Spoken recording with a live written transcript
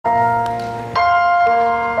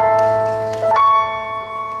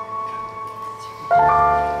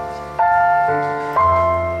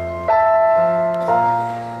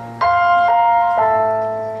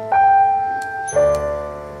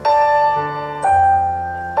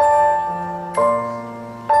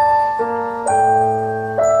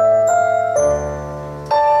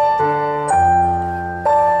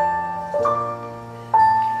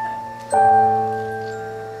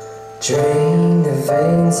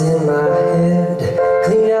thoughts in my head,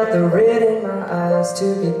 clean out the red in my eyes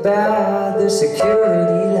to get by the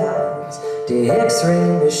security lines, the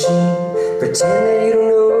x-ray machine. Pretend that you don't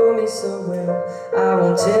know me so well. I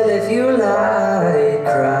won't tell if you lie.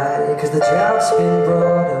 Cry, cause the drought's been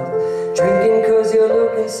brought up. Drinking cause you're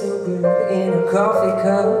looking so good in a coffee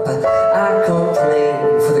cup. I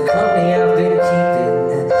complain for the company I've been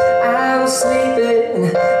keeping. I'm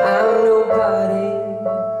sleeping, I'm nobody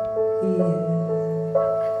here.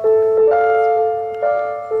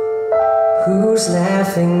 Who's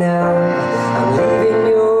laughing now? I'm leaving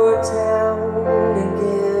your town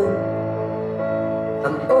again.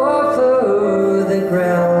 I'm over the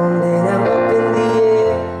ground and I'm up in the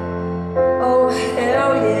air. Oh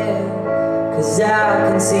hell yeah, cause I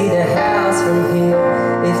can see the house from here.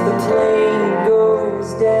 If the plane goes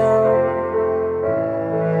down,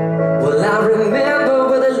 well I remember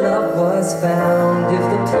where the love was found. If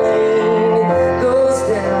the plane goes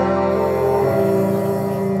down,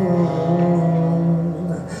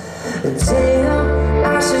 damn,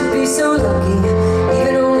 I should be so lucky.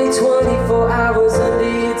 Even only 24 hours under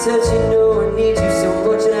your touch. You know I need you so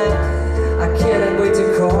much, and I cannot wait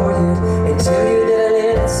to call you and tell you that I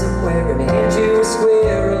landed somewhere and hand you a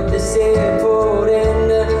square of this airport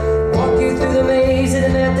and walk you through the maze of the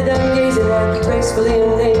map that I'm gazing at, gracefully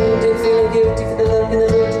named and feeling guilty for the love and the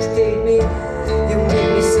look that you gave me. You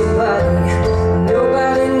made me somebody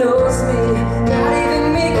nobody knows me, not even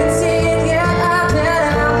me can see it yet. I'm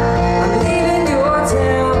better. I'm leaving your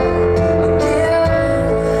town again.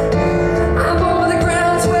 I'm over the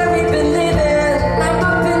grounds where we've been living. I'm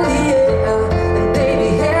up in the air, and baby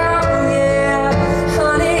hell yeah,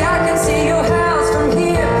 honey I can see your house from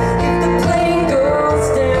here. If the plane goes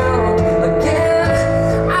down again,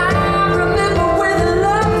 I remember where the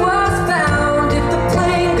love was found. If the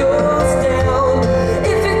plane goes down,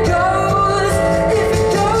 if it goes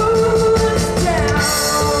down.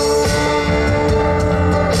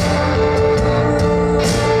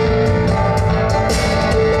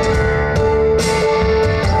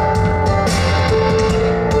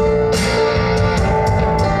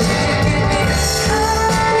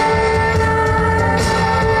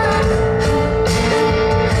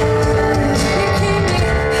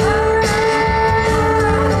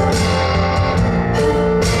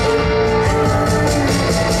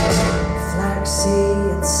 Flax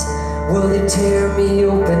seeds, will they tear me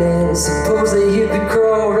open and suppose that you could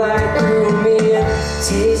crawl right through